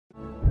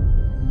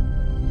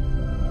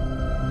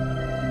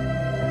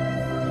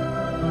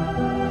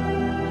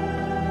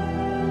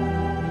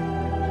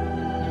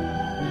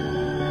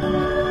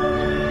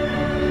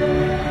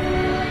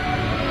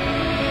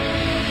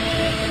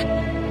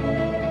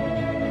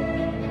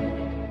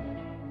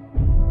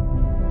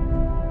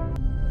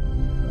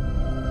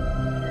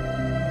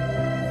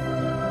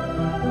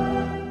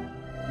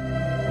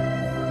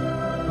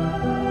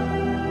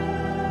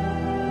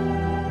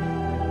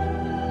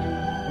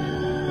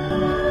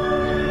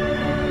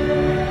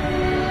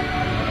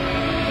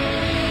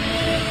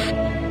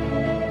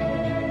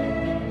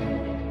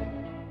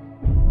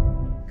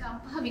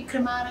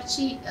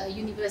Wickramarachchi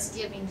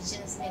University of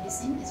Indigenous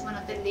Medicine is one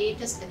of the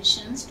latest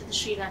additions to the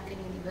Sri Lankan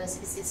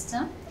university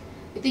system,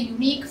 with a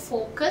unique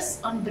focus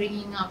on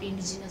bringing up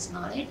Indigenous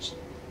knowledge,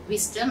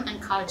 wisdom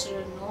and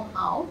cultural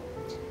know-how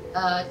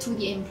through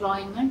the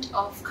employment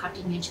of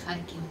cutting-edge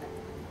curriculum.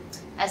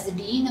 As the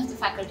Dean of the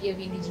Faculty of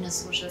Indigenous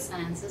Social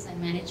Sciences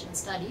and Management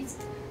Studies,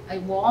 I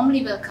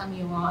warmly welcome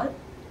you all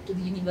to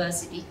the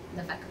university and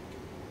the faculty.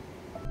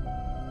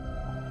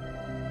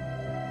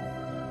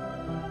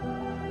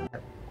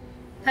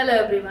 Hello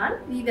everyone,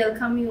 we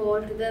welcome you all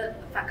to the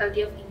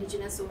Faculty of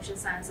Indigenous Social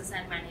Sciences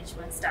and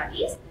Management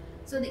Studies.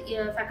 So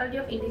the Faculty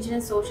of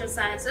Indigenous Social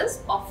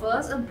Sciences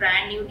offers a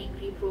brand new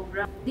degree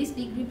program. This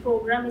degree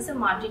program is a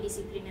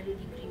multidisciplinary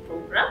degree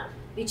program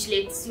which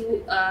lets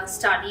you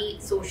study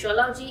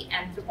sociology,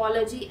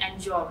 anthropology and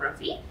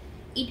geography.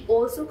 It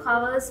also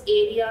covers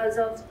areas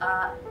of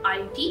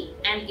IT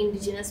and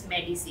Indigenous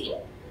medicine.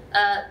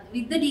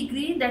 With the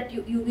degree that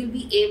you will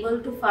be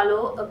able to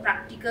follow a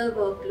practical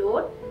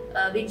workload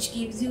which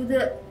gives you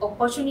the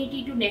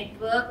opportunity to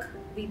network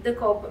with the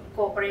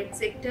corporate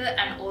sector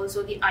and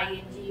also the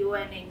INGO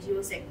and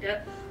NGO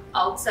sector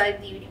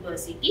outside the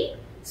university.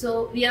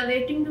 So we are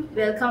waiting to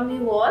welcome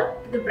you all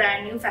to the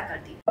brand new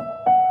faculty.